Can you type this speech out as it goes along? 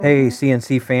Hey,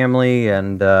 CNC family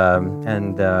and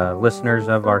listeners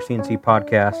of our CNC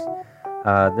podcast.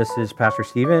 This is Pastor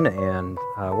Stephen, and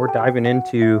we're diving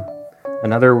into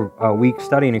another week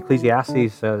studying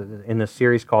Ecclesiastes in this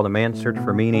series called A Man's Search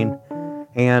for Meaning.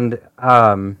 And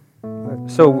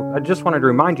so I just wanted to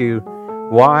remind you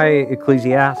why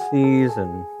Ecclesiastes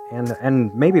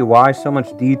and maybe why so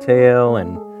much detail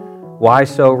and why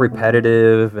so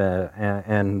repetitive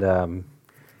and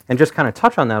just kind of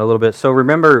touch on that a little bit. So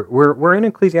remember, we're in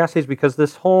Ecclesiastes because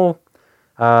this whole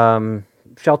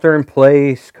shelter in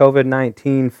place,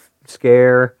 COVID-19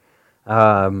 scare,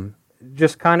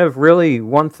 just kind of really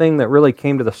one thing that really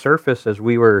came to the surface as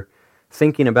we were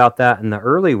thinking about that in the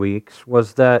early weeks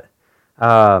was that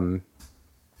that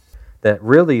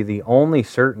really the only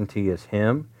certainty is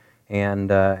Him, and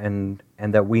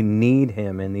that we need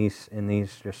Him in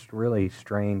these just really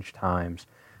strange times.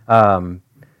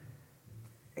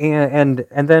 And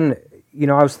then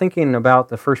I was thinking about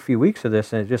the first few weeks of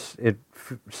this, and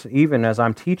even as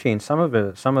I'm teaching, some of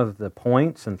the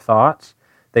points and thoughts,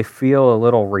 they feel a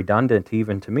little redundant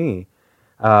even to me,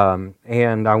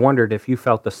 and I wondered if you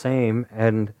felt the same.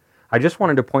 And I just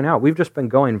wanted to point out we've just been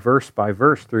going verse by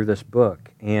verse through this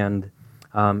book, and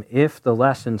if the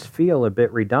lessons feel a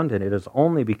bit redundant, it is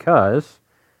only because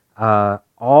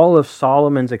all of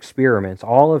Solomon's experiments,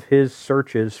 all of his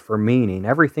searches for meaning,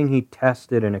 everything he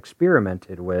tested and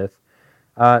experimented with,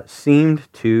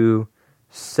 seemed to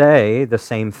say the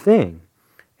same thing.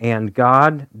 And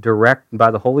God,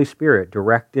 by the Holy Spirit,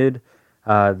 directed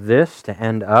this to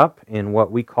end up in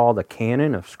what we call the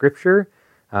canon of Scripture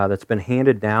that's been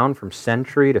handed down from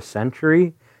century to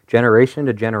century, generation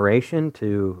to generation,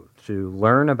 to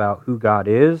learn about who God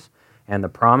is and the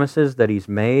promises that He's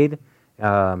made,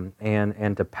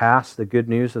 and to pass the good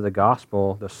news of the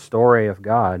gospel, the story of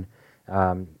God,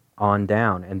 on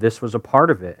down. And this was a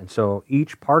part of it. And so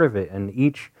each part of it and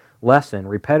each lesson,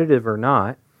 repetitive or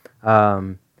not,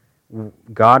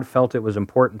 God felt it was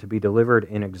important to be delivered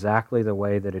in exactly the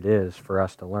way that it is for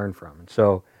us to learn from. And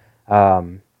so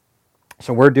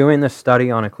we're doing this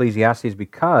study on Ecclesiastes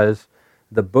because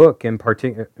the book in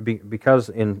particular, because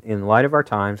in light of our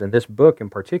times, and this book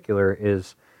in particular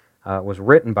was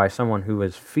written by someone who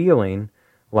was feeling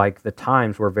like the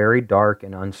times were very dark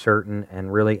and uncertain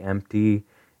and really empty,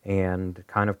 and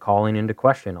kind of calling into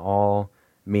question all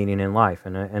meaning in life.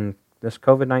 And this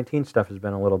COVID-19 stuff has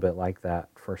been a little bit like that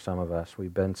for some of us.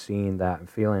 We've been seeing that and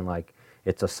feeling like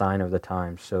it's a sign of the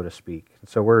times, so to speak.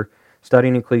 So we're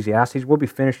studying Ecclesiastes. We'll be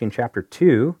finishing chapter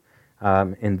 2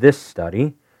 in this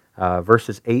study,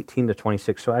 verses 18 to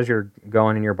 26. So as you're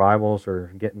going in your Bibles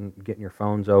or getting your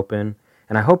phones open,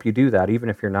 and I hope you do that, even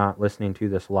if you're not listening to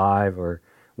this live or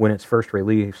when it's first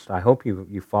released. I hope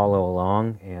you follow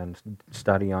along and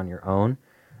study on your own.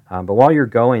 But while you're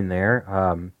going there,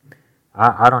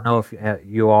 I don't know if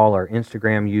you all are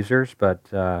Instagram users, but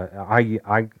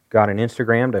I got an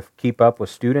Instagram to keep up with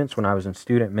students when I was in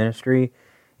student ministry,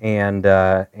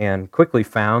 and quickly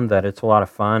found that it's a lot of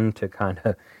fun to kind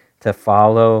of to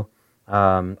follow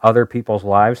other people's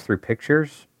lives through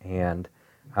pictures, and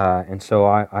so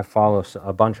I follow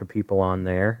a bunch of people on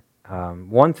there.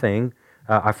 One thing,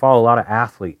 I follow a lot of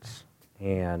athletes,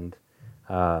 and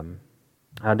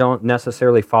I don't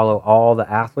necessarily follow all the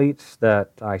athletes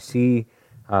that I see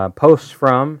posts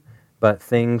from, but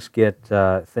things get,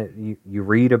 you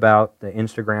read about the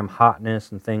Instagram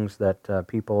hotness and things that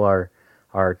people are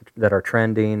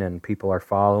trending and people are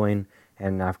following,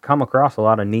 and I've come across a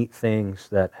lot of neat things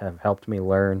that have helped me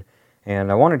learn,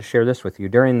 and I wanted to share this with you.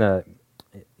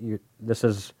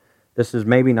 This is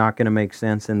maybe not going to make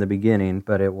sense in the beginning,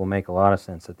 but it will make a lot of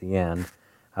sense at the end.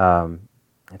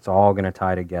 It's all going to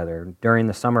tie together. During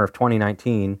the summer of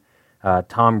 2019,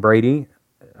 Tom Brady,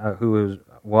 who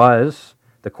was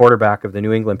the quarterback of the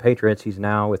New England Patriots, he's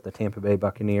now with the Tampa Bay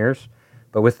Buccaneers,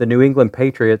 but with the New England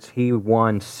Patriots, he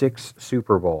won 6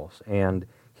 Super Bowls, and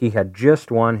he had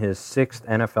just won his 6th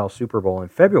NFL Super Bowl in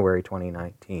February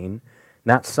 2019.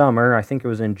 That summer, I think it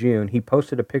was in June, he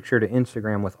posted a picture to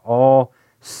Instagram with all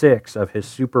 6 of his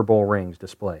Super Bowl rings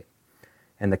displayed.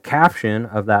 And the caption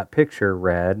of that picture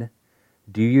read,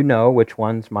 "Do you know which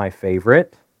one's my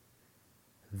favorite?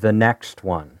 The next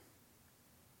one."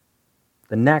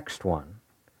 The next one.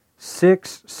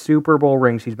 6 Super Bowl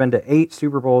rings. He's been to 8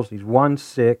 Super Bowls. He's won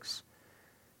 6.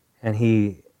 And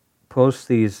he posts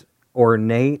these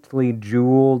ornately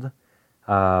jeweled,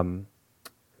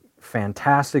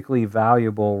 fantastically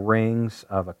valuable rings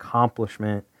of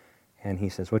accomplishment, and he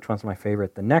says, which one's my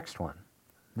favorite? The next one.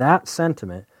 That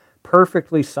sentiment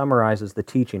perfectly summarizes the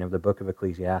teaching of the book of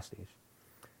Ecclesiastes.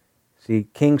 See,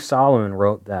 King Solomon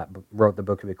wrote the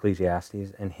book of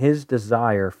Ecclesiastes, and his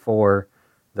desire for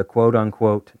the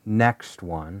quote-unquote next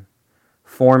one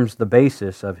forms the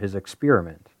basis of his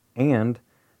experiment and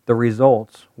the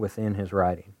results within his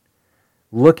writing.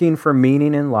 Looking for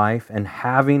meaning in life and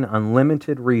having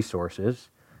unlimited resources,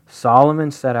 Solomon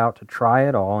set out to try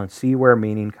it all and see where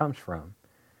meaning comes from.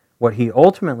 What he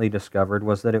ultimately discovered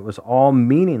was that it was all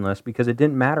meaningless because it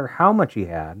didn't matter how much he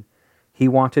had. He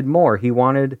wanted more. He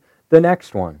wanted the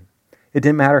next one. It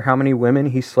didn't matter how many women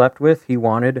he slept with. He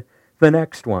wanted the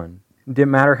next one. It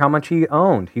didn't matter how much he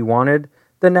owned. He wanted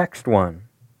the next one.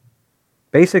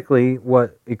 Basically,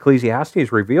 what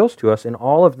Ecclesiastes reveals to us in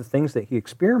all of the things that he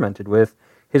experimented with,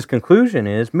 his conclusion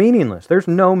is meaningless. There's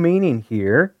no meaning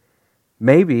here.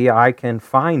 Maybe I can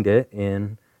find it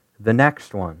in the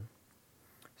next one.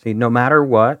 See, no matter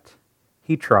what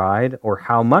he tried or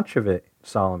how much of it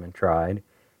Solomon tried,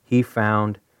 he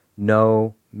found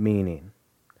no meaning.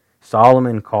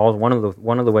 Solomon calls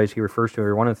one of the ways he refers to it,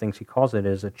 or one of the things he calls it,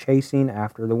 is a chasing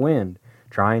after the wind,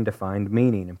 trying to find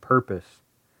meaning and purpose.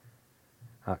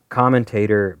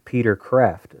 Commentator Peter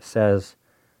Kreeft says,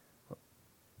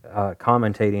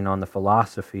 commentating on the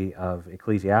philosophy of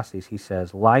Ecclesiastes, he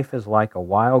says, life is like a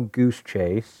wild goose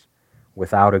chase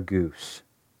without a goose.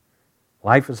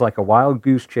 Life is like a wild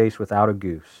goose chase without a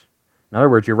goose. In other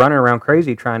words, you're running around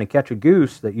crazy trying to catch a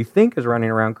goose that you think is running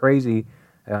around crazy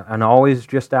and always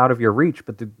just out of your reach,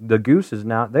 but the goose is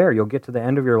not there. You'll get to the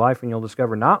end of your life and you'll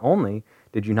discover not only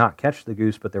did you not catch the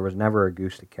goose, but there was never a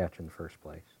goose to catch in the first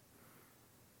place.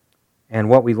 And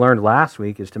what we learned last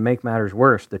week is, to make matters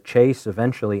worse, the chase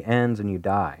eventually ends and you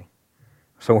die.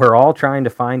 So we're all trying to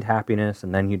find happiness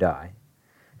and then you die.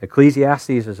 Ecclesiastes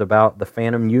is about the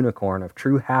phantom unicorn of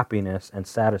true happiness and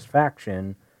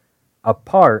satisfaction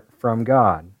apart from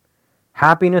God.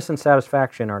 Happiness and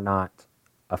satisfaction are not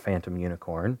a phantom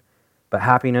unicorn, but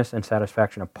happiness and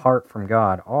satisfaction apart from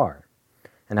God are.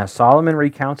 And as Solomon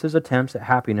recounts his attempts at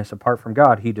happiness apart from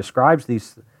God, he describes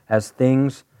these as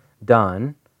things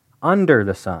done under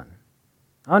the sun,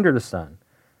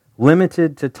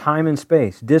 limited to time and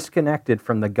space, disconnected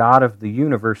from the God of the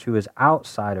universe who is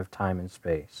outside of time and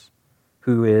space,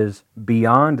 who is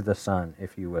beyond the sun,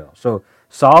 if you will. So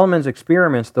Solomon's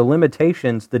experiments, the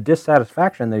limitations, the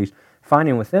dissatisfaction that he's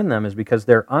finding within them is because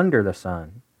they're under the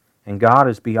sun, and God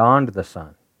is beyond the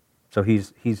sun. So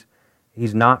he's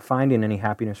not finding any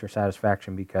happiness or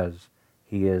satisfaction because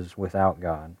he is without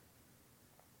God.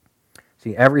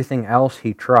 See, everything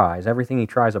he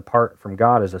tries apart from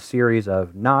God is a series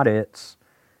of not-its,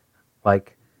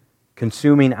 like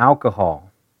consuming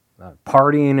alcohol,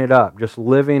 partying it up, just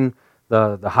living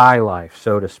the high life,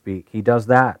 so to speak. He does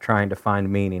that trying to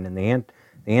find meaning, and the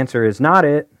answer is not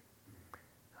it.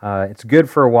 It's good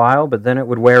for a while, but then it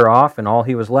would wear off, and all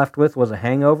he was left with was a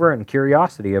hangover and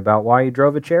curiosity about why he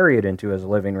drove a chariot into his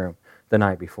living room the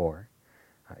night before.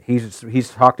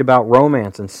 He's talked about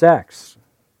romance and sex,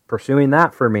 pursuing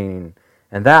that for meaning,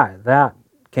 and that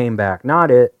came back,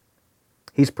 not it.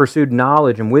 He's pursued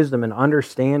knowledge and wisdom and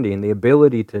understanding, the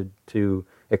ability to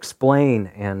explain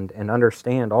and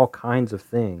understand all kinds of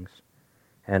things,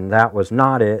 and that was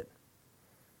not it.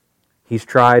 He's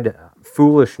tried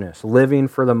foolishness, living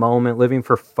for the moment, living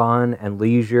for fun and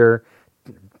leisure,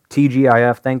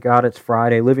 TGIF, thank God it's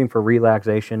Friday, living for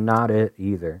relaxation, not it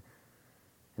either.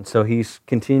 And so he's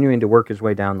continuing to work his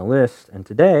way down the list, and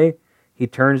today he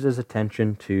turns his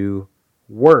attention to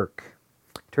work.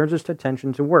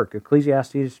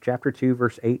 Ecclesiastes chapter 2,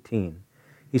 verse 18.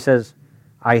 He says,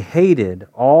 I hated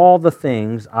all the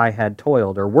things I had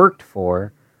toiled or worked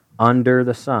for under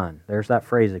the sun. There's that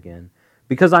phrase again.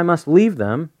 Because I must leave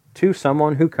them to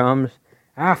someone who comes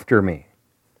after me.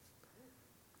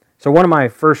 So one of my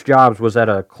first jobs was at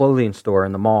a clothing store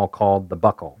in the mall called The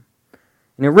Buckle.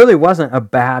 And it really wasn't a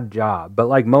bad job, but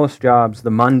like most jobs, the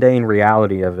mundane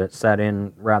reality of it set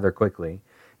in rather quickly.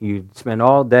 You'd spend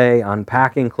all day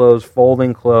unpacking clothes,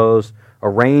 folding clothes,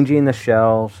 arranging the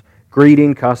shelves,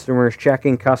 greeting customers,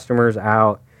 checking customers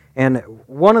out. And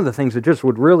one of the things that just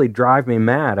would really drive me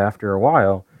mad after a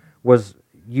while was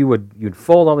you'd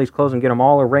fold all these clothes and get them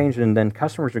all arranged, and then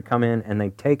customers would come in and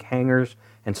they'd take hangers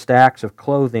and stacks of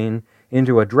clothing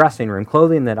into a dressing room,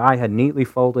 clothing that I had neatly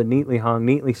folded, neatly hung,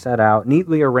 neatly set out,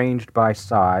 neatly arranged by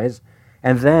size,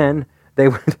 and then they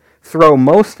would throw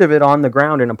most of it on the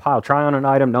ground in a pile. Try on an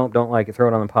item, nope, don't like it, throw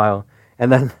it on the pile,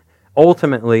 and then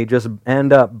ultimately just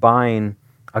end up buying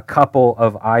a couple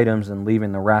of items and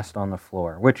leaving the rest on the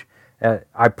floor, which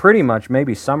I pretty much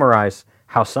maybe summarize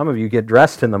how some of you get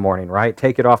dressed in the morning, right?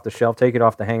 Take it off the shelf, take it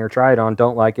off the hanger, try it on,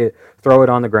 don't like it, throw it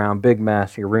on the ground, big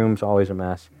mess, your room's always a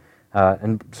mess.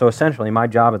 And so essentially, my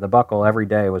job at the Buckle every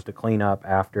day was to clean up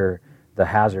after the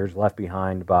hazards left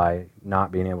behind by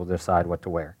not being able to decide what to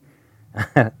wear.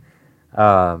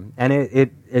 And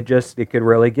it could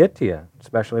really get to you,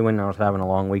 especially when I was having a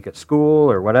long week at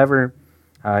school or whatever.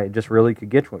 It just really could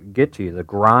get to you. The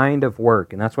grind of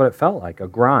work, and that's what it felt like, a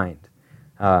grind.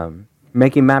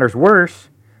 Making matters worse,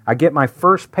 I get my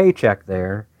first paycheck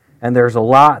there, and there's a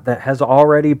lot that has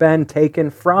already been taken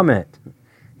from it.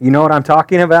 You know what I'm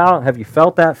talking about? Have you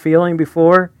felt that feeling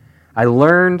before? I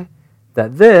learned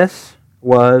that this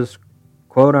was,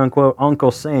 quote unquote, Uncle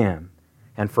Sam.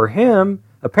 And for him,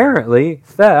 apparently,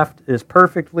 theft is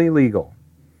perfectly legal.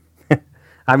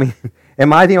 I mean,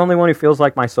 am I the only one who feels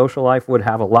like my social life would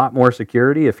have a lot more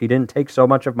security if he didn't take so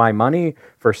much of my money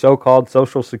for so-called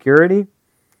social security?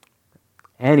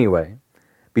 Anyway,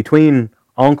 between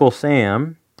Uncle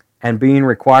Sam and being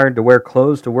required to wear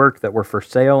clothes to work that were for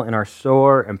sale in our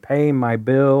store and paying my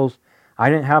bills, I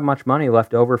didn't have much money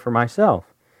left over for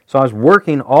myself. So I was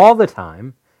working all the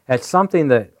time at something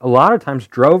that a lot of times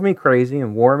drove me crazy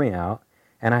and wore me out,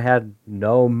 and I had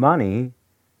no money,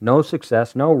 no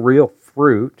success, no real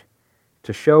fruit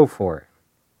to show for it.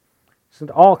 So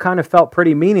it all kind of felt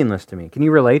pretty meaningless to me. Can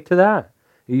you relate to that?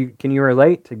 Can you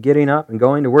relate to getting up and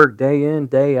going to work day in,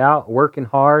 day out, working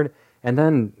hard, and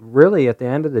then really at the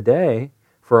end of the day,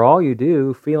 for all you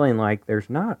do, feeling like there's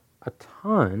not a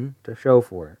ton to show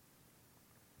for it?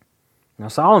 Now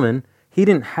Solomon, he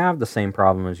didn't have the same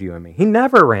problem as you and me. He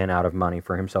never ran out of money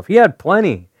for himself. He had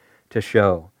plenty to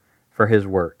show for his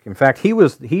work. In fact, he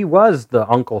was the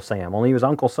Uncle Sam, only he was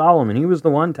Uncle Solomon. He was the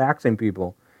one taxing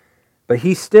people. But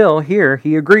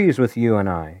he agrees with you and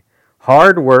I.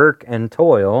 Hard work and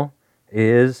toil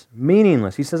is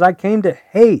meaningless. He says, I came to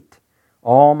hate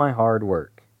all my hard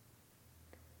work.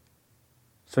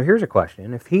 So here's a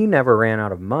question. If he never ran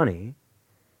out of money,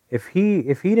 if he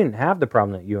didn't have the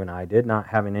problem that you and I did, not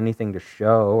having anything to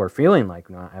show or feeling like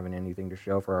not having anything to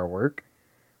show for our work,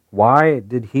 why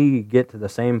did he get to the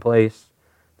same place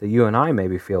that you and I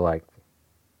maybe feel like?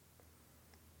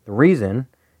 The reason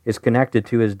is connected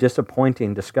to his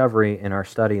disappointing discovery in our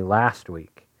study last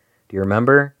week. Do you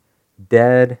remember?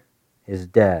 Dead is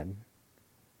dead.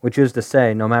 Which is to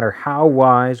say, no matter how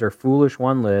wise or foolish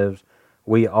one lives,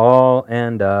 we all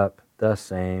end up the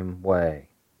same way.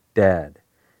 Dead.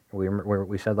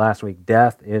 We said last week,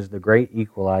 death is the great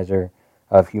equalizer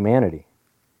of humanity.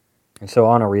 And so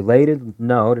on a related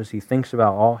note, as he thinks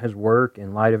about all his work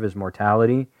in light of his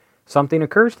mortality, something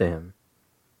occurs to him.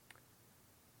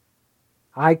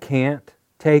 I can't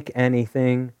take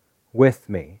anything with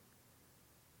me.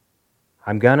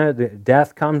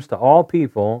 Death comes to all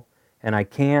people, and I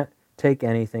can't take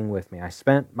anything with me. I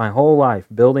spent my whole life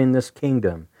building this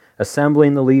kingdom,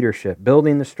 assembling the leadership,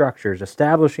 building the structures,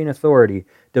 establishing authority,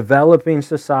 developing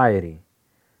society.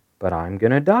 But I'm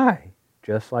going to die,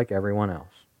 just like everyone else.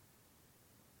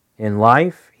 In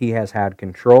life, he has had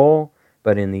control,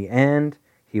 but in the end,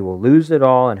 he will lose it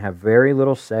all and have very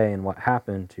little say in what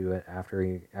happened to it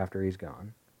after he's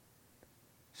gone.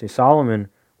 See, Solomon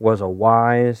was a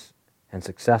wise and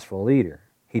successful leader.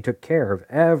 He took care of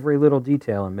every little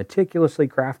detail and meticulously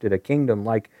crafted a kingdom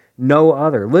like no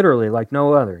other, literally like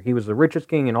no other. He was the richest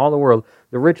king in all the world,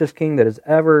 the richest king that has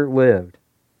ever lived.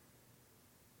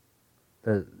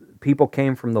 The people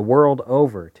came from the world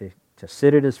over to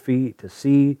sit at his feet, to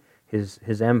see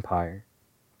his empire.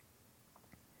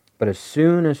 But as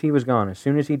soon as he was gone, as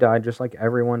soon as he died, just like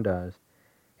everyone does,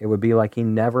 it would be like he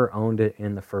never owned it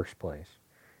in the first place.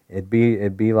 It'd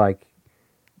just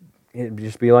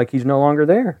be like he's no longer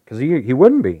there, because he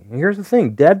wouldn't be. And here's the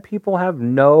thing, dead people have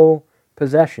no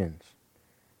possessions.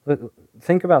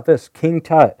 Think about this, King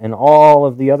Tut and all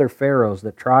of the other pharaohs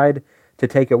that tried to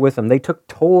take it with them. They took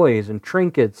toys and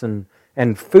trinkets and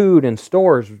food and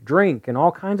stores, drink and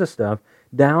all kinds of stuff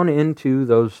down into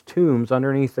those tombs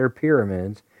underneath their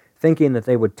pyramids, thinking that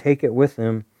they would take it with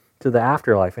them to the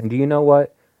afterlife. And do you know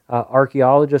what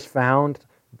archaeologists found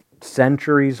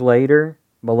centuries later,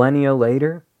 millennia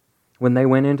later? When they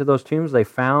went into those tombs, they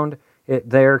found it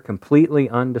there completely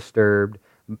undisturbed,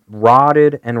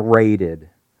 rotted and raided,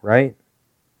 right?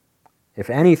 If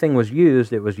anything was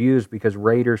used, it was used because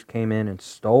raiders came in and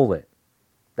stole it.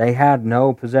 They had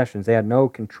no possessions. They had no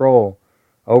control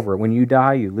over it. When you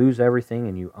die, you lose everything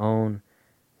and you own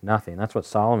nothing. That's what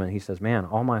Solomon, he says, man,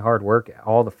 all my hard work,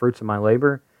 all the fruits of my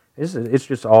labor, it's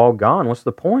just all gone. What's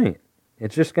the point?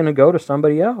 It's just going to go to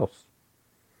somebody else.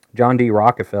 John D.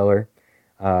 Rockefeller,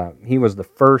 he was the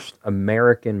first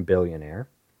American billionaire.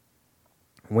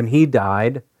 When he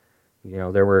died,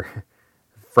 there were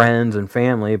friends and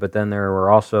family, but then there were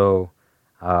also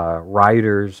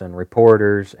writers and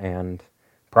reporters and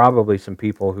probably some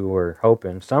people who were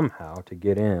hoping somehow to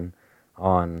get in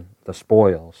on the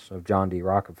spoils of John D.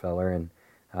 Rockefeller, and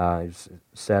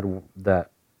said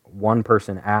that one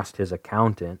person asked his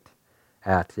accountant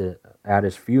at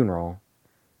his funeral,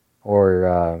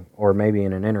 or maybe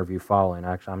in an interview following.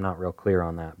 Actually, I'm not real clear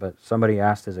on that, but somebody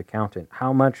asked his accountant,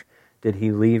 how much did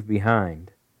he leave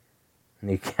behind? And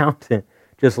the accountant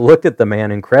just looked at the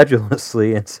man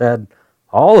incredulously and said,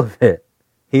 all of it.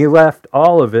 He left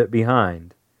all of it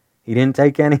behind. He didn't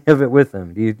take any of it with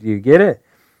him. Do you get it?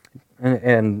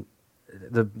 And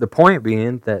the point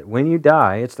being that when you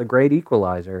die, it's the great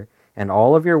equalizer, and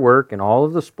all of your work and all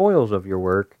of the spoils of your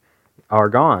work are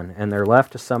gone, and they're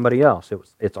left to somebody else.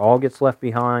 It all gets left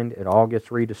behind. It all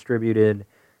gets redistributed.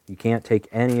 You can't take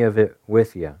any of it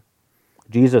with you.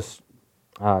 Jesus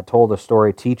told a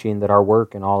story teaching that our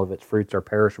work and all of its fruits are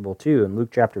perishable too. In Luke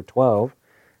chapter 12,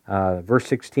 verse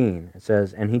 16, it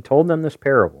says, and he told them this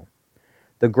parable.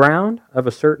 The ground of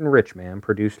a certain rich man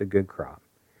produced a good crop.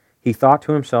 He thought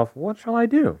to himself, what shall I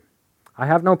do? I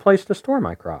have no place to store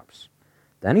my crops.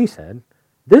 Then he said,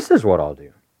 this is what I'll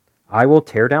do. I will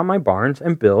tear down my barns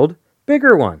and build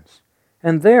bigger ones.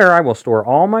 And there I will store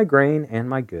all my grain and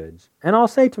my goods. And I'll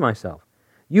say to myself,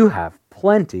 you have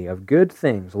plenty of good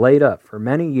things laid up for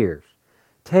many years.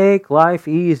 Take life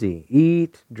easy,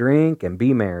 eat, drink, and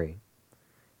be merry.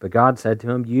 But God said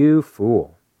to him, you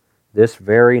fool, this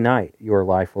very night your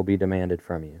life will be demanded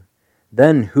from you.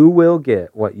 Then who will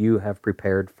get what you have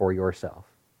prepared for yourself?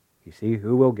 You see,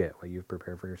 who will get what you've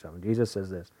prepared for yourself? And Jesus says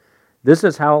this. This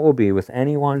is how it will be with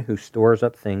anyone who stores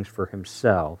up things for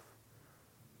himself,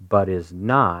 but is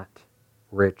not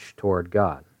rich toward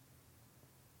God.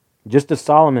 Just as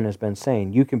Solomon has been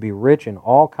saying, you can be rich in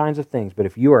all kinds of things, but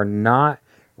if you are not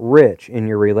rich in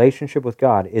your relationship with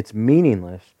God, it's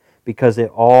meaningless because it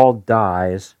all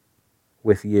dies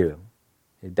with you.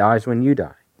 It dies when you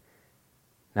die.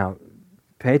 Now,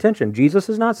 pay attention. Jesus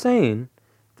is not saying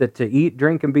that to eat,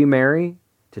 drink, and be merry,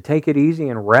 to take it easy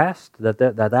and rest,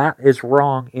 that is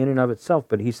wrong in and of itself.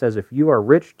 But he says if you are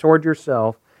rich toward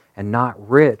yourself and not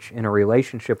rich in a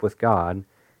relationship with God,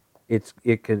 it's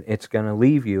going to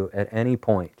leave you at any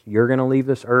point. You're going to leave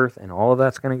this earth, and all of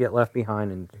that's going to get left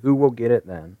behind, and who will get it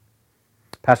then?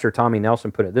 Pastor Tommy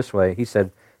Nelson put it this way. He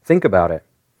said, think about it.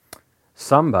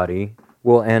 Somebody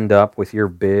will end up with your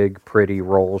big, pretty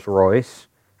Rolls Royce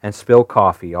and spill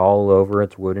coffee all over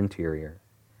its wood interior.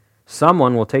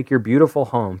 Someone will take your beautiful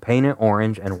home, paint it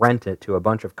orange, and rent it to a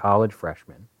bunch of college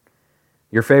freshmen.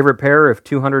 Your favorite pair of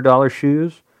 $200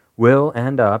 shoes will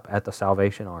end up at the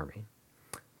Salvation Army.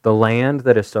 The land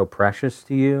that is so precious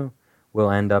to you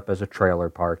will end up as a trailer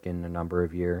park in a number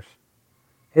of years.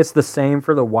 It's the same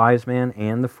for the wise man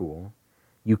and the fool.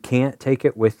 You can't take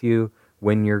it with you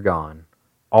when you're gone.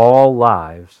 All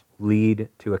lives lead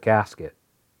to a casket.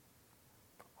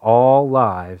 All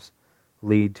lives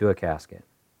lead to a casket.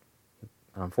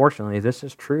 Unfortunately, this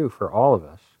is true for all of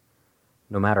us.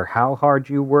 No matter how hard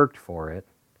you worked for it,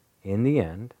 in the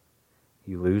end,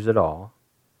 you lose it all,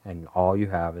 and all you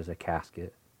have is a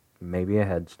casket, maybe a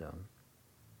headstone.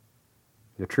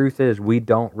 The truth is, we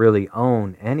don't really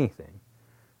own anything.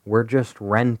 We're just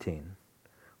renting.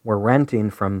 We're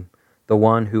renting from the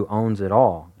one who owns it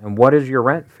all. And what is your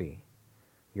rent fee?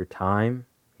 Your time,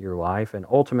 your life, and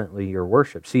ultimately your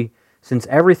worship. See, since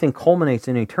everything culminates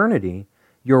in eternity,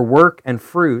 your work and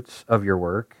fruits of your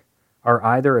work are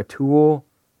either a tool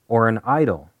or an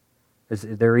idol.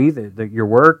 They're either your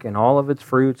work and all of its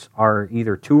fruits are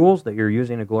either tools that you're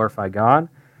using to glorify God,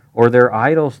 or they're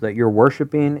idols that you're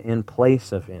worshiping in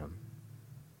place of Him.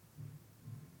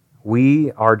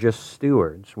 We are just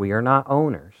stewards. We are not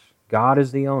owners. God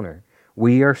is the owner.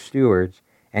 We are stewards,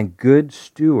 and good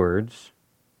stewards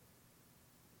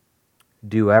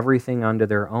do everything under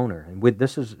their owner. And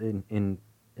this is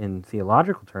in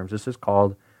theological terms, this is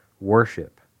called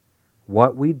worship.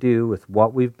 What we do with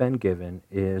what we've been given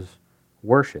is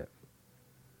worship.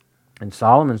 And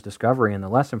Solomon's discovery and the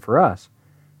lesson for us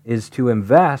is to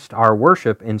invest our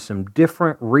worship in some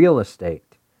different real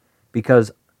estate,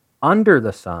 because under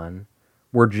the sun,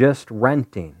 we're just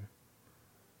renting.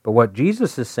 But what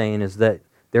Jesus is saying is that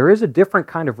there is a different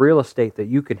kind of real estate that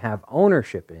you can have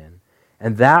ownership in,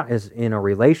 and that is in a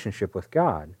relationship with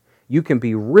God. You can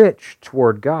be rich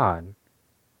toward God,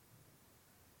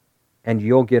 and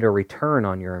you'll get a return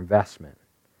on your investment.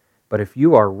 But if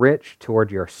you are rich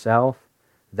toward yourself,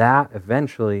 that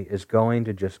eventually is going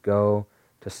to just go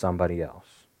to somebody else,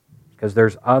 because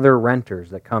there's other renters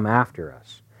that come after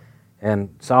us.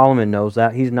 And Solomon knows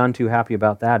that. He's none too happy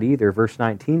about that either. Verse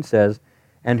 19 says,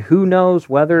 and who knows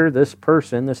whether this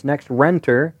person, this next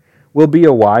renter, will be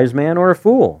a wise man or a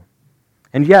fool?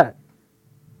 And yet,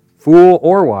 Fool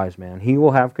or wise man, he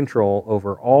will have control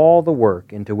over all the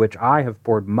work into which I have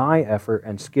poured my effort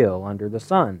and skill under the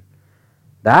sun.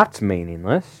 That's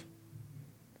meaningless.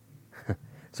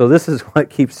 So this is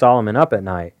what keeps Solomon up at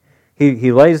night.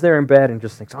 He lays there in bed and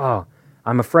just thinks, oh,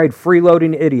 I'm afraid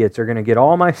freeloading idiots are going to get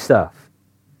all my stuff.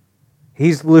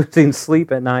 He's losing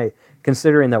sleep at night,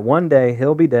 considering that one day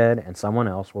he'll be dead and someone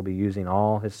else will be using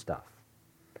all his stuff.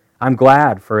 I'm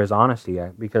glad for his honesty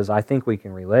because I think we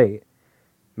can relate.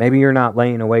 Maybe you're not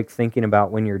laying awake thinking about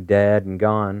when you're dead and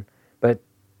gone, but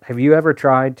have you ever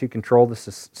tried to control the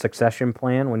succession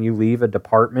plan when you leave a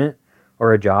department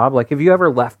or a job? Like, have you ever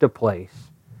left a place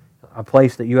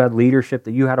that you had leadership,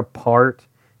 that you had a part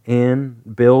in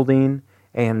building,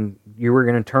 and you were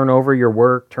going to turn over your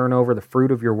work, turn over the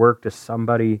fruit of your work to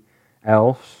somebody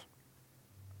else,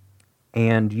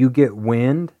 and you get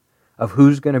wind of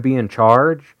who's going to be in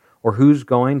charge or who's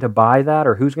going to buy that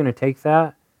or who's going to take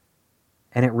that,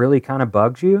 and it really kind of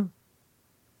bugs you?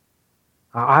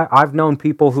 I've known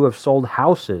people who have sold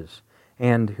houses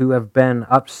and who have been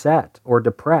upset or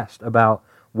depressed about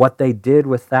what they did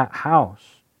with that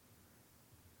house.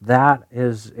 That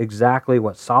is exactly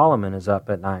what Solomon is up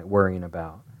at night worrying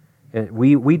about.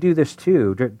 We do this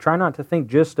too. Try not to think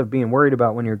just of being worried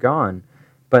about when you're gone,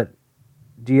 but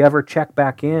do you ever check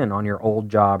back in on your old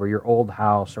job or your old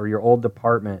house or your old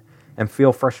department and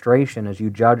feel frustration as you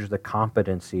judge the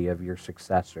competency of your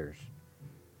successors?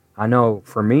 I know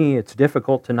for me, it's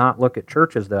difficult to not look at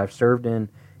churches that I've served in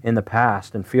the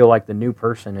past and feel like the new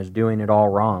person is doing it all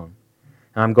wrong.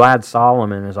 And I'm glad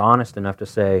Solomon is honest enough to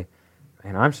say,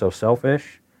 man, I'm so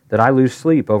selfish that I lose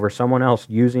sleep over someone else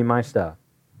using my stuff.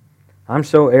 I'm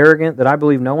so arrogant that I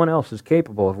believe no one else is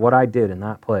capable of what I did in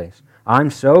that place.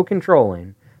 I'm so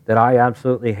controlling that I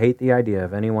absolutely hate the idea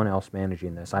of anyone else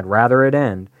managing this. I'd rather it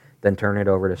end than turn it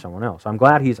over to someone else. I'm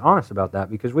glad he's honest about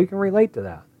that because we can relate to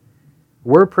that.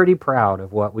 We're pretty proud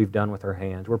of what we've done with our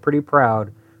hands. We're pretty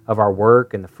proud of our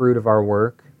work and the fruit of our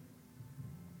work,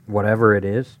 whatever it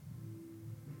is.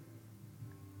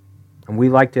 And we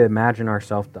like to imagine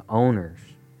ourselves the owners,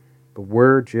 but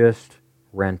we're just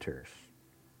renters.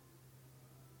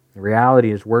 The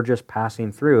reality is we're just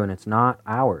passing through, and it's not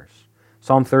ours.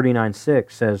 Psalm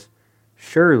 39:6 says,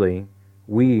 surely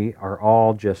we are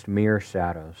all just mere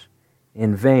shadows.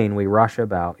 In vain we rush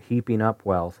about, heaping up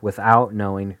wealth, without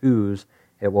knowing whose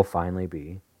it will finally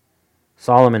be.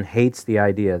 Solomon hates the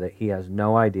idea that he has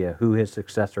no idea who his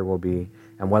successor will be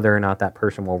and whether or not that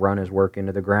person will run his work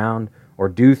into the ground or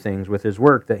do things with his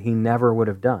work that he never would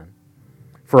have done.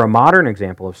 For a modern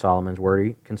example of Solomon's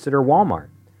worry, consider Walmart.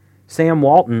 Sam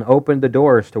Walton opened the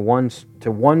doors to one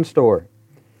store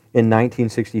in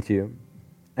 1962,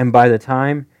 and by the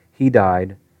time he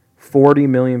died, 40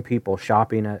 million people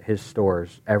shopping at his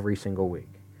stores every single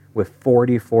week, with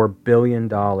 $44 billion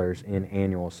in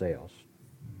annual sales.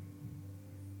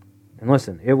 And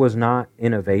listen, it was not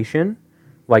innovation.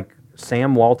 Like,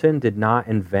 Sam Walton did not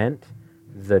invent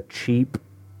the cheap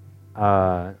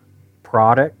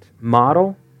product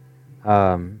model.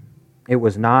 It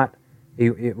was not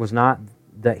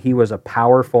that he was a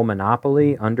powerful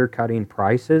monopoly undercutting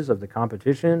prices of the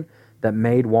competition that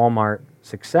made Walmart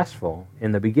successful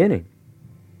in the beginning.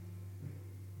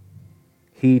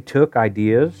 He took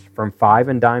ideas from five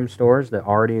and dime stores that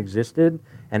already existed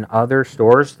and other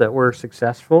stores that were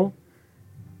successful.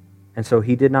 And so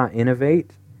he did not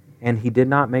innovate, and he did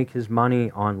not make his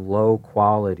money on low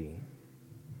quality.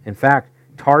 In fact,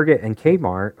 Target and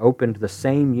Kmart opened the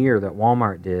same year that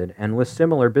Walmart did and with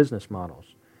similar business models.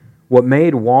 What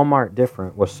made Walmart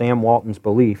different was Sam Walton's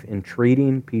belief in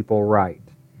treating people right.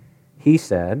 He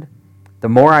said, the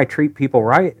more I treat people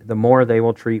right, the more they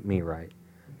will treat me right.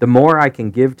 The more I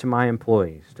can give to my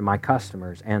employees, to my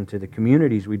customers, and to the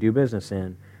communities we do business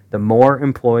in, the more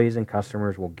employees and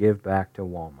customers will give back to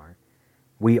Walmart.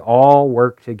 We all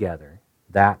work together.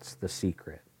 That's the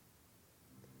secret.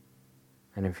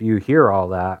 And if you hear all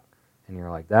that and you're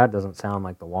like, that doesn't sound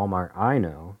like the Walmart I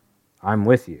know, I'm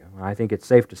with you. I think it's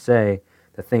safe to say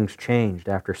that things changed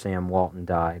after Sam Walton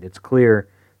died. It's clear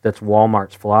that's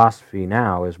Walmart's philosophy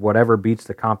now is whatever beats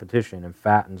the competition and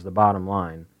fattens the bottom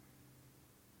line.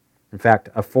 In fact,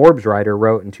 a Forbes writer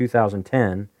wrote in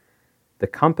 2010, the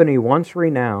company once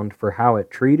renowned for how it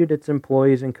treated its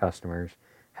employees and customers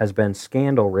has been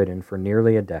scandal-ridden for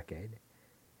nearly a decade,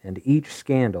 and each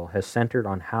scandal has centered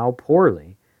on how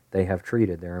poorly they have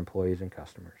treated their employees and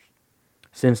customers.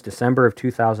 Since December of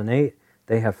 2008,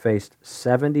 they have faced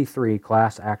 73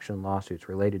 class action lawsuits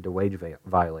related to wage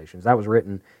violations. That was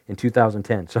written in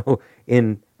 2010. So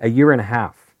in a year and a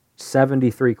half,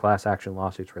 73 class action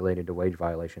lawsuits related to wage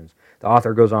violations. The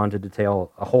author goes on to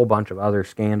detail a whole bunch of other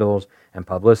scandals and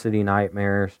publicity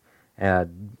nightmares,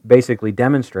 basically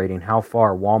demonstrating how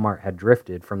far Walmart had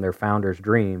drifted from their founder's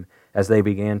dream as they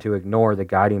began to ignore the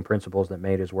guiding principles that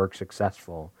made his work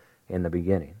successful in the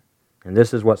beginning. And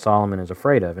this is what Solomon is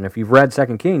afraid of. And if you've read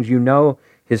 2 Kings, you know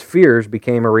his fears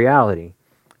became a reality.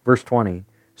 Verse 20,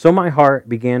 "So my heart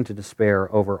began to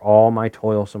despair over all my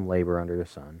toilsome labor under the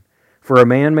sun. For a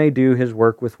man may do his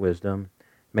work with wisdom,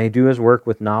 may do his work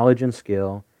with knowledge and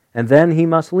skill, and then he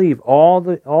must leave all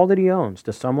that he owns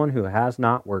to someone who has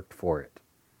not worked for it.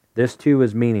 This too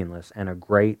is meaningless and a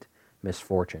great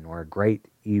misfortune," or a great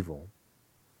evil.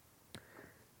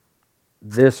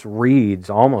 This reads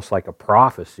almost like a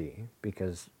prophecy,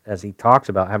 because as he talks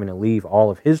about having to leave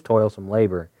all of his toilsome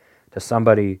labor to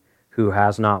somebody who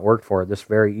has not worked for it, this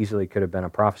very easily could have been a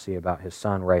prophecy about his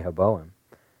son Rehoboam.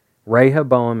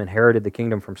 Rehoboam inherited the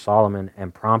kingdom from Solomon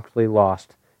and promptly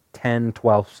lost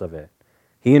 10/12 of it.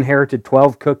 He inherited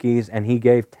 12 cookies and he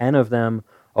gave 10 of them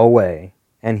away,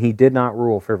 and he did not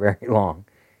rule for very long.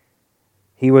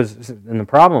 And the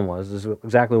problem is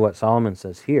exactly what Solomon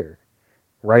says here.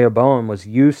 Rehoboam was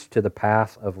used to the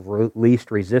path of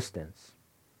least resistance.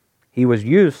 He was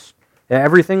used,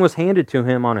 everything was handed to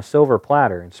him on a silver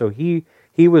platter, and so he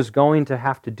was going to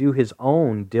have to do his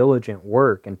own diligent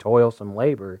work and toilsome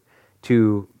labor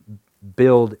to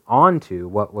build onto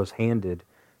what was handed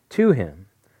to him.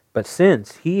 But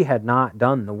since he had not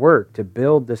done the work to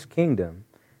build this kingdom,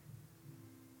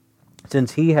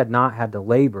 since he had not had to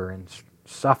labor and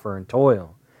suffer and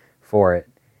toil for it,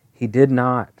 he did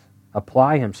not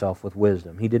apply himself with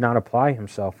wisdom. He did not apply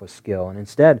himself with skill. And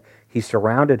instead, he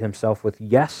surrounded himself with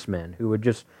yes men who would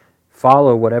just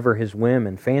follow whatever his whim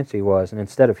and fancy was. And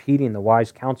instead of heeding the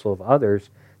wise counsel of others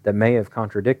that may have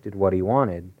contradicted what he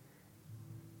wanted,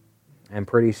 and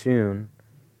pretty soon,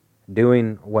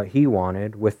 doing what he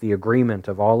wanted with the agreement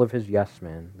of all of his yes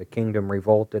men, the kingdom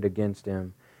revolted against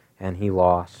him and he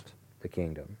lost the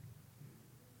kingdom.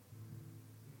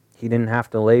 He didn't have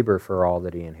to labor for all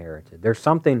that he inherited. There's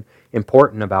something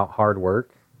important about hard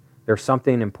work. There's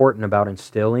something important about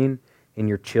instilling in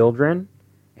your children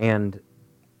and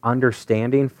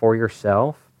understanding for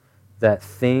yourself that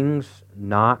things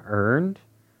not earned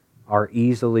are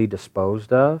easily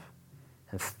disposed of,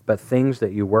 but things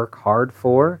that you work hard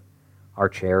for are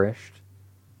cherished.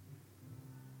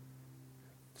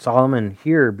 Solomon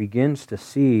here begins to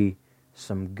see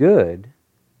some good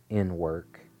in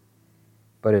work,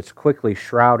 but it's quickly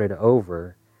shrouded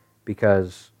over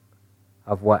because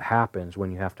of what happens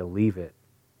when you have to leave it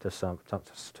to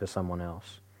someone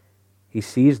else. He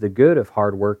sees the good of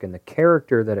hard work and the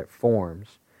character that it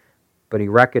forms, but he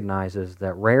recognizes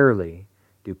that rarely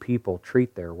do people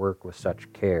treat their work with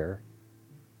such care.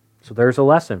 So there's a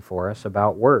lesson for us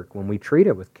about work. When we treat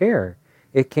it with care,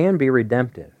 it can be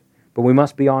redemptive, but we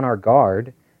must be on our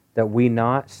guard that we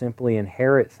not simply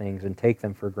inherit things and take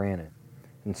them for granted.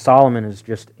 And Solomon is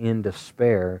just in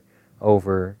despair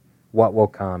over what will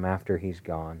come after he's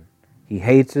gone. He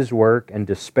hates his work and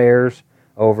despairs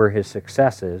over his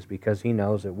successes because he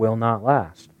knows it will not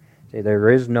last. See, there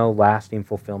is no lasting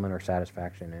fulfillment or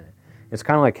satisfaction in it. It's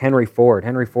kind of like Henry Ford.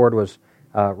 Henry Ford was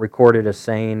recorded as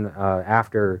saying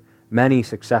after many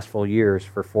successful years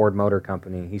for Ford Motor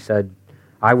Company, he said,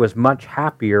 "I was much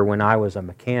happier when I was a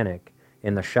mechanic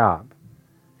in the shop.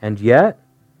 And yet,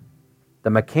 the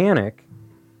mechanic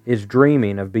is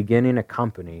dreaming of beginning a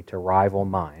company to rival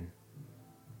mine."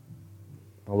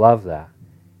 I love that.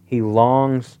 He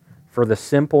longs for the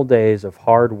simple days of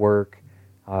hard work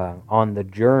on the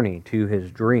journey to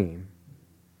his dream.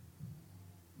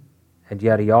 And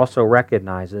yet he also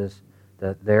recognizes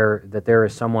that there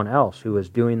is someone else who is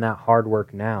doing that hard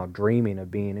work now, dreaming of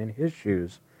being in his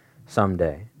shoes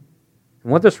someday.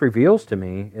 And what this reveals to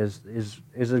me is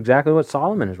exactly what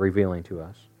Solomon is revealing to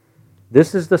us.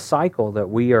 This is the cycle that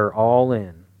we are all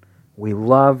in. We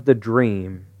love the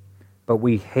dream, but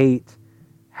we hate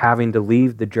having to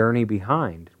leave the journey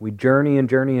behind. We journey and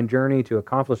journey and journey to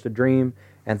accomplish the dream,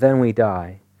 and then we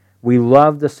die. We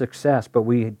love the success, but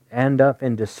we end up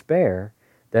in despair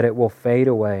that it will fade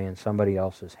away in somebody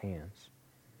else's hands.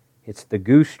 It's the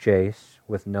goose chase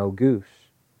with no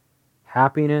goose.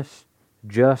 Happiness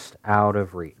just out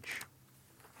of reach.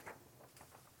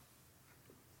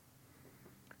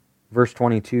 Verse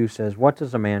 22 says, "What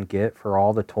does a man get for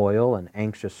all the toil and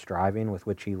anxious striving with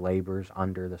which he labors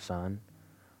under the sun?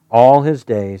 All his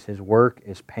days his work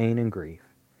is pain and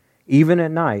grief. Even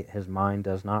at night his mind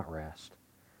does not rest.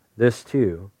 This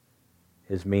too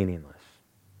is meaningless."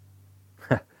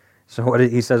 So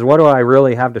he says, what do I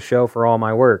really have to show for all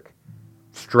my work?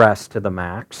 stress to the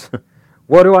max.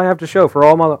 What do I have to show for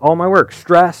all my work?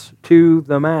 Stress to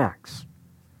the max.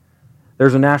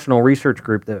 There's a national research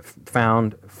group that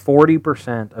found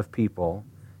 40% of people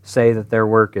say that their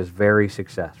work is very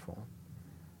successful.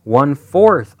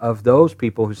 1/4 of those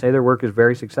people who say their work is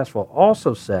very successful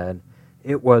also said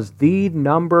it was the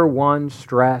number one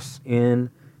stress in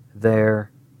their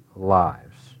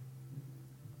lives.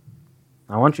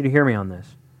 I want you to hear me on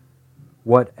this.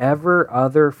 Whatever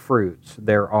other fruits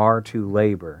there are to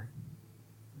labor,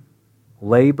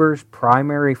 labor's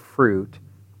primary fruit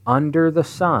under the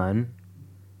sun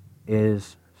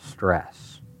is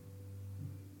stress.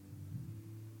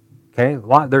 Okay,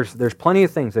 there's plenty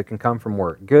of things that can come from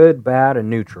work, good, bad, and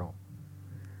neutral.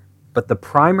 But the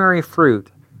primary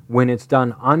fruit, when it's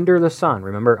done under the sun,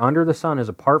 remember, under the sun is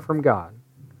apart from God,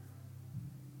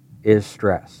 is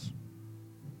stress.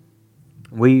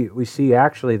 We see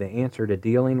actually the answer to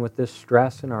dealing with this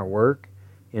stress in our work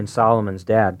in Solomon's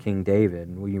dad, King David.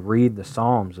 And we read the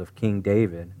Psalms of King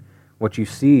David. What you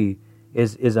see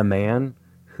is a man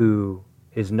who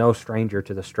is no stranger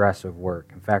to the stress of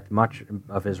work. In fact, much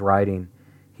of his writing,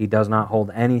 he does not hold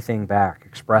anything back,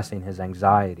 expressing his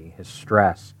anxiety, his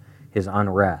stress, his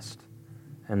unrest.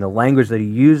 And the language that he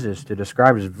uses to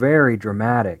describe is very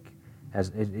dramatic.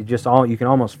 As you can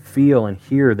almost feel and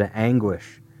hear the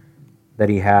anguish that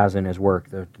he has in his work,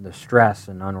 the stress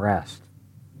and unrest.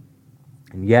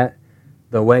 And yet,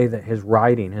 the way that his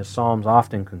writing, his Psalms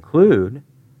often conclude,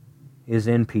 is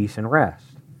in peace and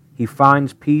rest. He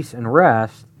finds peace and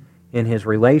rest in his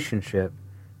relationship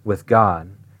with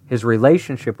God. His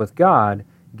relationship with God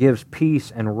gives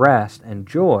peace and rest and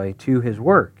joy to his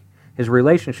work. His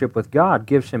relationship with God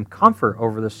gives him comfort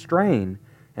over the strain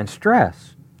and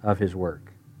stress of his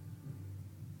work.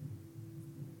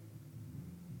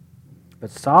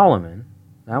 But Solomon,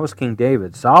 that was King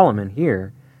David, Solomon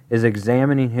here is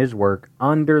examining his work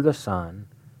under the sun,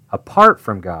 apart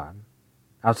from God,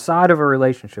 outside of a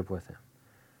relationship with him.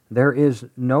 There is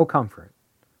no comfort,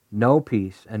 no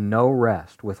peace, and no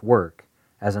rest with work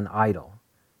as an idol,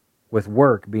 with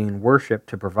work being worshipped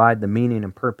to provide the meaning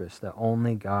and purpose that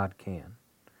only God can.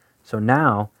 So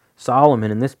now,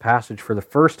 Solomon, in this passage, for the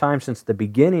first time since the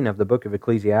beginning of the book of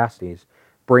Ecclesiastes,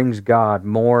 brings God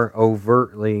more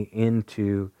overtly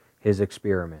into his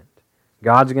experiment.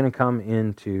 God's going to come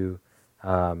into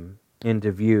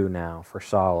view now for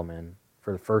Solomon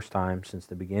for the first time since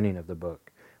the beginning of the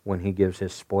book, when he gives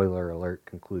his spoiler alert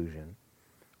conclusion.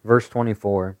 Verse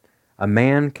 24, a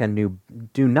man can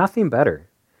do nothing better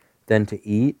than to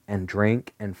eat and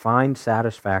drink and find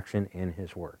satisfaction in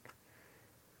his work.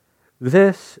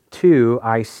 This, too,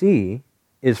 I see,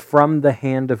 is from the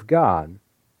hand of God,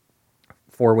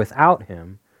 for without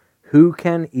him, who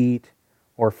can eat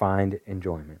or find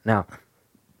enjoyment? Now,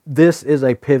 this is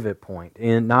a pivot point,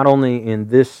 not only in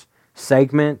this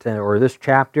segment or this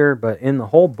chapter, but in the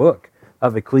whole book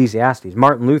of Ecclesiastes.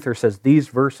 Martin Luther says these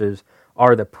verses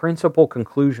are the principal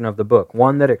conclusion of the book,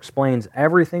 one that explains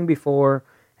everything before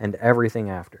and everything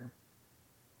after.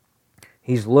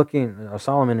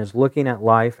 Solomon is looking at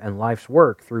life and life's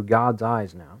work through God's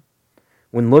eyes now.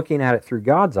 When looking at it through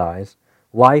God's eyes,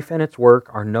 life and its work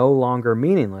are no longer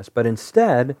meaningless, but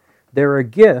instead they're a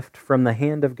gift from the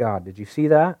hand of God. Did you see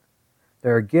that?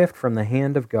 They're a gift from the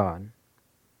hand of God.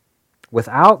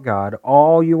 Without God,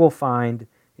 all you will find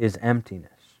is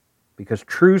emptiness, because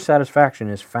true satisfaction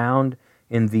is found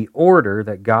in the order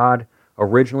that God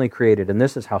originally created. And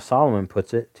this is how Solomon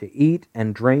puts it, to eat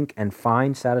and drink and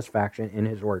find satisfaction in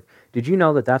his work. Did you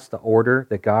know that that's the order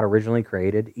that God originally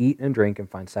created? Eat and drink and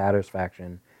find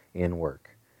satisfaction in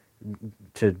work.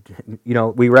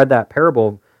 We read that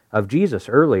parable of Jesus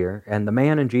earlier, and the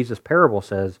man in Jesus' parable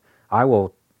says, I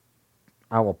will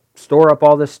store up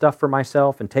all this stuff for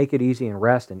myself and take it easy and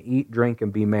rest and eat, drink,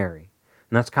 and be merry.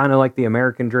 And that's kind of like the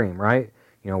American dream, right?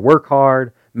 Work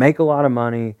hard, make a lot of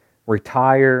money,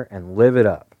 retire, and live it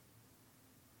up.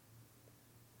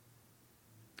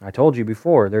 I told you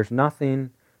before, there's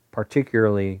nothing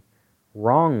particularly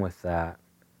wrong with that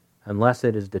unless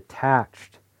it is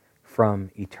detached from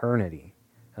eternity.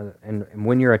 And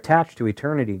when you're attached to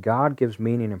eternity, God gives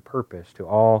meaning and purpose to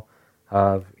all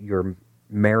of your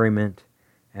merriment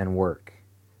and work.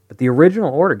 But the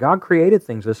original order, God created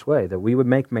things this way, that we would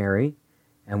make merry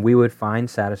and we would find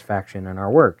satisfaction in our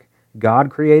work. God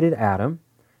created Adam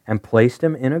and placed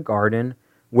him in a garden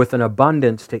with an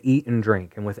abundance to eat and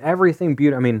drink, and with everything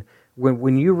beautiful. I mean,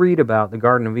 when you read about the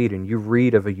Garden of Eden, you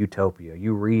read of a utopia.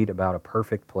 You read about a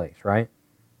perfect place, right?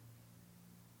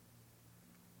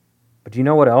 But do you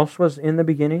know what else was in the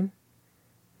beginning?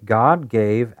 God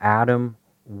gave Adam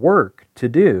work to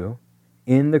do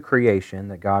in the creation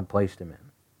that God placed him in.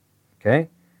 Okay?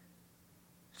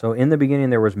 So in the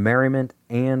beginning there was merriment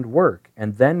and work.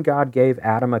 And then God gave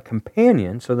Adam a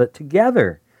companion so that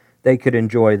together they could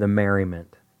enjoy the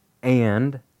merriment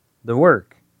and the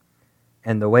work.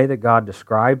 And the way that God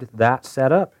described that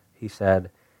setup, he said,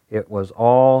 it was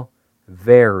all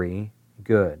very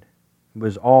good. It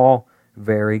was all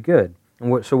very good.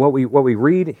 And so what we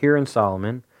read here in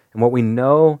Solomon, and what we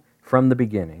know from the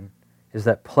beginning, is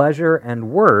that pleasure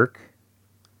and work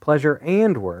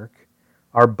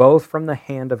are both from the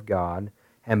hand of God,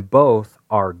 and both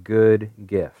are good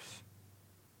gifts.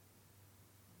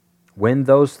 When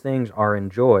those things are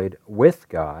enjoyed with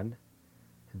God,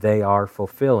 they are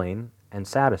fulfilling and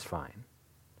satisfying.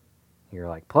 You're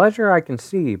like, pleasure I can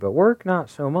see, but work not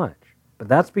so much. But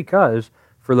that's because,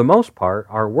 for the most part,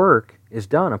 our work is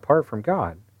done apart from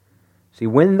God. See,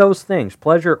 when those things,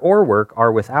 pleasure or work,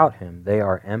 are without Him, they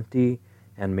are empty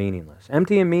and meaningless.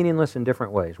 Empty and meaningless in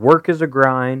different ways. Work is a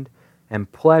grind, and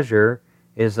pleasure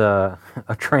is a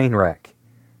train wreck,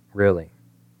 really.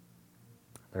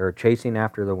 They're chasing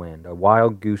after the wind, a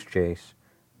wild goose chase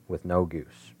with no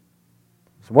goose.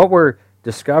 So what we're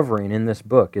discovering in this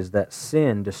book is that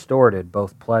sin distorted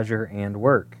both pleasure and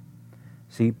work.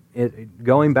 See,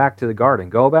 going back to the garden,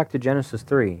 go back to Genesis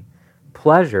 3,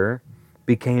 pleasure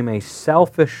became a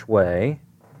selfish way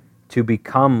to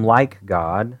become like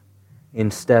God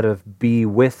instead of be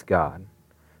with God.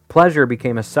 Pleasure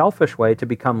became a selfish way to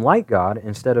become like God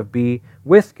instead of be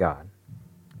with God.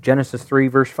 Genesis 3,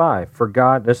 verse 5, for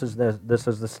God, this is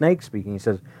the snake speaking, he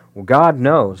says, well, God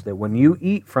knows that when you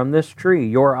eat from this tree,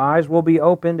 your eyes will be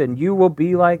opened and you will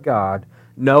be like God,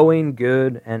 knowing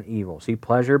good and evil. See,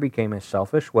 pleasure became a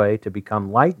selfish way to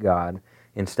become like God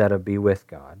instead of be with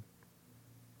God.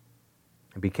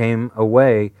 It became a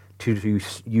way to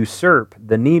usurp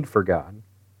the need for God.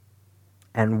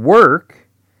 And work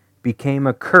became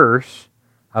a curse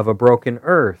of a broken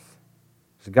earth.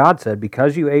 As God said,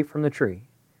 because you ate from the tree,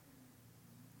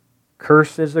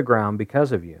 cursed is the ground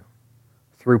because of you.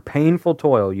 Through painful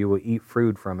toil you will eat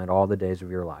fruit from it all the days of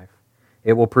your life.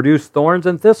 It will produce thorns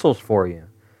and thistles for you.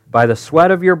 By the sweat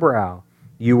of your brow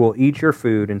you will eat your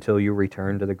food until you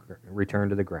return to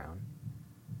the ground.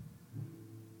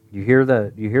 You hear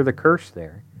the curse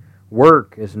there.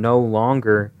 Work is no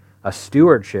longer a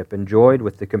stewardship enjoyed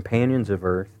with the companions of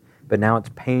earth, but now it's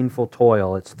painful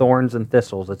toil. It's thorns and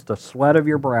thistles. It's the sweat of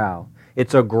your brow.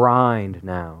 It's a grind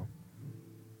now.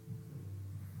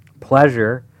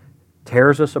 Pleasure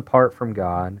tears us apart from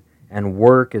God, and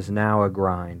work is now a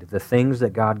grind. The things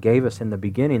that God gave us in the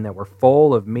beginning that were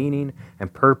full of meaning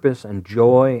and purpose and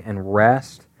joy and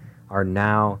rest are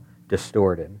now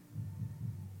distorted.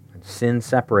 And sin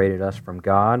separated us from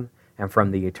God and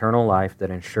from the eternal life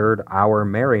that ensured our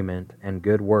merriment and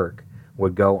good work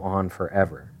would go on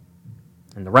forever.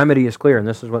 And the remedy is clear, and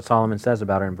this is what Solomon says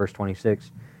about it in verse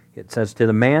 26. It says, to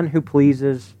the man who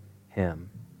pleases him,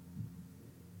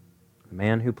 the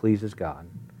man who pleases God,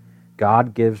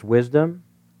 God gives wisdom,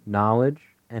 knowledge,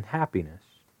 and happiness.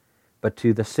 But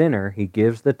to the sinner, he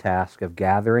gives the task of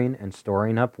gathering and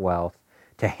storing up wealth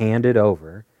to hand it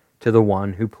over to the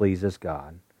one who pleases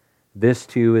God. This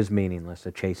too is meaningless,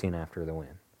 a chasing after the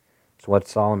wind. It's what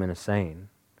Solomon is saying.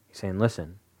 He's saying,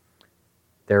 listen,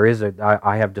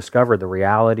 I have discovered the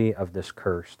reality of this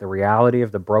curse, the reality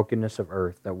of the brokenness of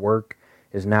earth, that work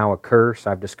is now a curse.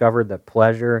 I've discovered that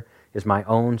pleasure is my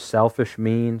own selfish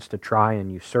means to try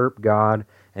and usurp God,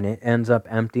 and it ends up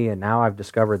empty. And now I've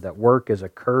discovered that work is a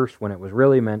curse when it was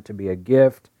really meant to be a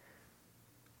gift.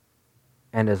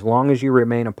 And as long as you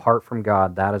remain apart from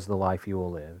God, that is the life you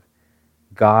will live.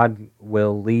 God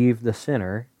will leave the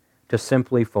sinner to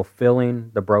simply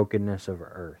fulfilling the brokenness of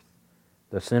earth.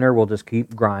 The sinner will just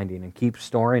keep grinding and keep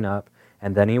storing up,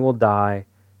 and then he will die.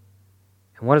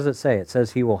 And what does it say? It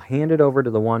says he will hand it over to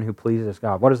the one who pleases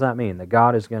God. What does that mean? That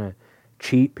God is going to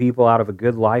cheat people out of a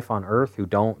good life on earth who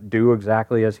don't do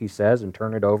exactly as he says and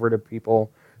turn it over to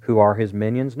people who are his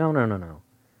minions? No.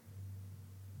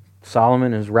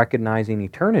 Solomon is recognizing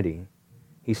eternity.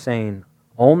 He's saying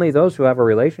only those who have a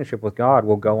relationship with God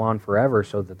will go on forever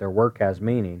so that their work has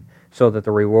meaning, so that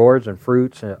the rewards and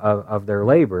fruits of their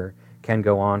labor can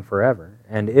go on forever.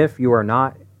 And if you are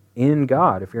not in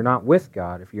God, if you're not with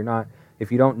God, if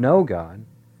you don't know God,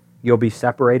 you'll be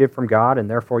separated from God, and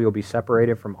therefore you'll be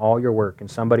separated from all your work,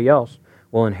 and somebody else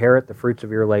will inherit the fruits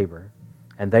of your labor,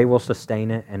 and they will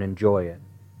sustain it and enjoy it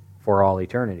for all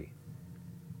eternity.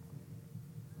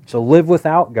 So live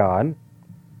without God,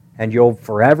 and you'll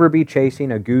forever be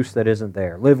chasing a goose that isn't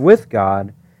there. Live with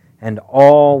God, and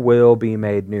all will be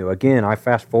made new. Again, I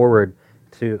fast forward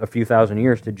to a few thousand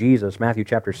years to Jesus, Matthew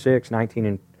chapter 6,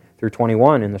 19 through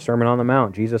 21, in the Sermon on the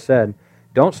Mount. Jesus said,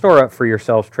 Don't store up for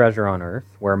yourselves treasure on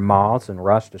earth, where moths and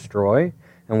rust destroy,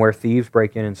 and where thieves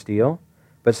break in and steal.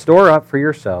 But store up for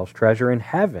yourselves treasure in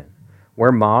heaven,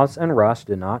 where moths and rust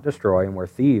do not destroy, and where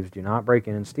thieves do not break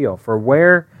in and steal. For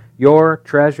where your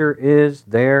treasure is,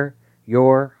 there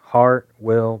your heart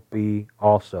will be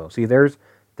also. See, there's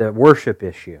the worship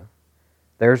issue.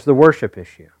 There's the worship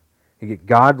issue.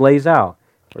 God lays out,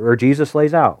 or Jesus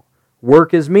lays out,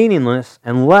 work is meaningless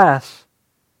unless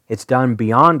it's done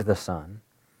beyond the sun.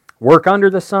 Work under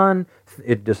the sun,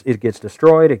 it gets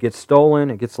destroyed, it gets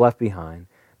stolen, it gets left behind.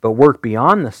 But work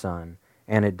beyond the sun,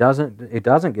 and it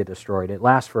doesn't get destroyed. It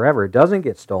lasts forever. It doesn't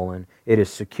get stolen. It is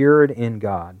secured in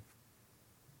God.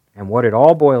 And what it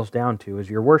all boils down to is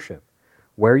your worship.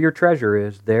 Where your treasure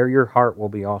is, there your heart will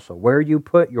be also. Where you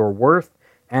put your worth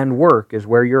and work is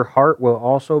where your heart will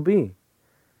also be.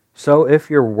 So if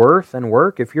your worth and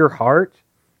work, if your heart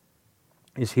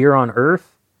is here on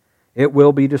earth, it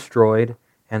will be destroyed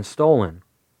and stolen.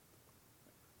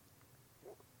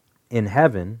 In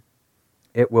heaven,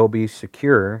 it will be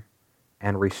secure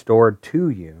and restored to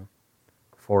you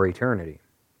for eternity.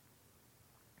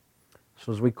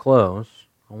 So as we close,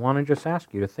 I want to just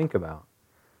ask you to think about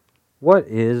what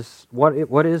is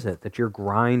it that you're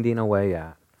grinding away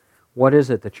at? What is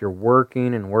it that you're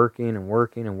working and working and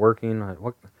working and working?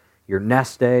 What, your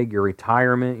nest egg, your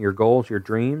retirement, your goals, your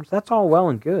dreams? That's all well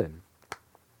and good.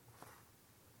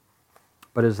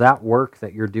 But is that work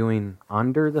that you're doing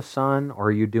under the sun, or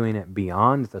are you doing it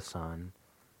beyond the sun,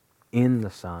 in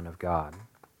the Son of God?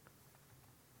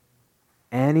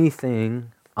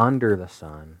 Anything under the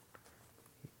sun,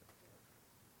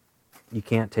 you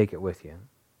can't take it with you.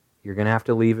 You're going to have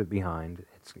to leave it behind.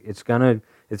 It's going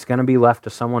to be left to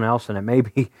someone else, and it may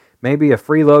be a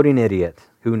freeloading idiot.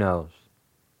 Who knows?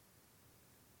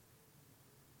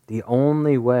 The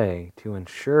only way to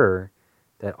ensure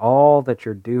that all that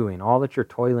you're doing, all that you're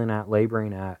toiling at,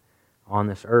 laboring at on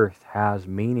this earth has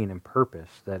meaning and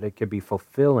purpose, that it could be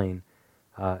fulfilling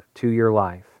to your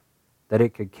life, that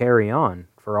it could carry on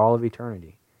for all of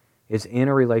eternity, is in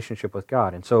a relationship with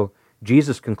God. And so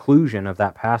Jesus' conclusion of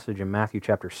that passage in Matthew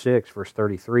chapter 6, verse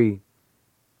 33,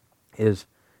 is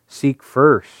seek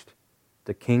first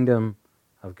the kingdom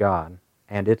of God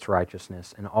and its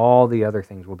righteousness, and all the other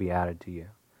things will be added to you.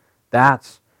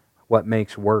 That's what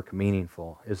makes work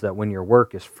meaningful, is that when your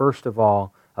work is first of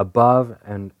all above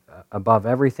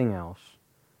everything else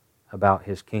about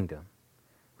His kingdom.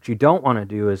 What you don't want to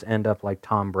do is end up like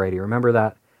Tom Brady. Remember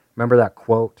that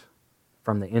quote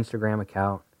from the Instagram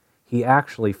account? He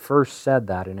actually first said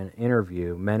that in an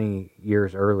interview many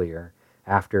years earlier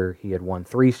after he had won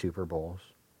 3 Super Bowls.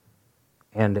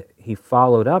 And he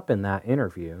followed up in that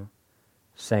interview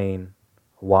saying,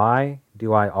 "Why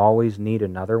do I always need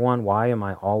another one? Why am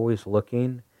I always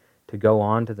looking to go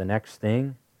on to the next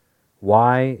thing?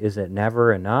 Why is it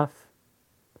never enough?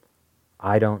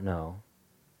 I don't know.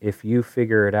 If you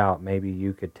figure it out, maybe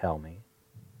you could tell me."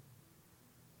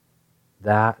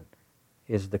 That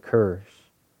is the curse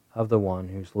of the one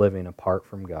who's living apart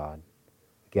from God,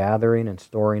 gathering and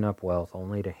storing up wealth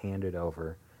only to hand it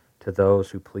over to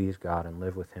those who please God and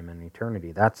live with Him in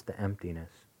eternity. That's the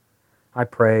emptiness. I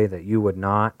pray that you would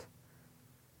not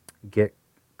get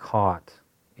caught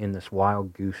in this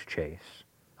wild goose chase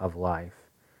of life,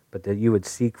 but that you would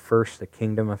seek first the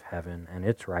kingdom of heaven and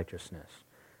its righteousness,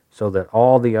 so that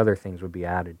all the other things would be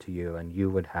added to you and you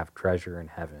would have treasure in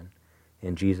heaven.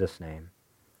 In Jesus' name,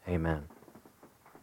 amen.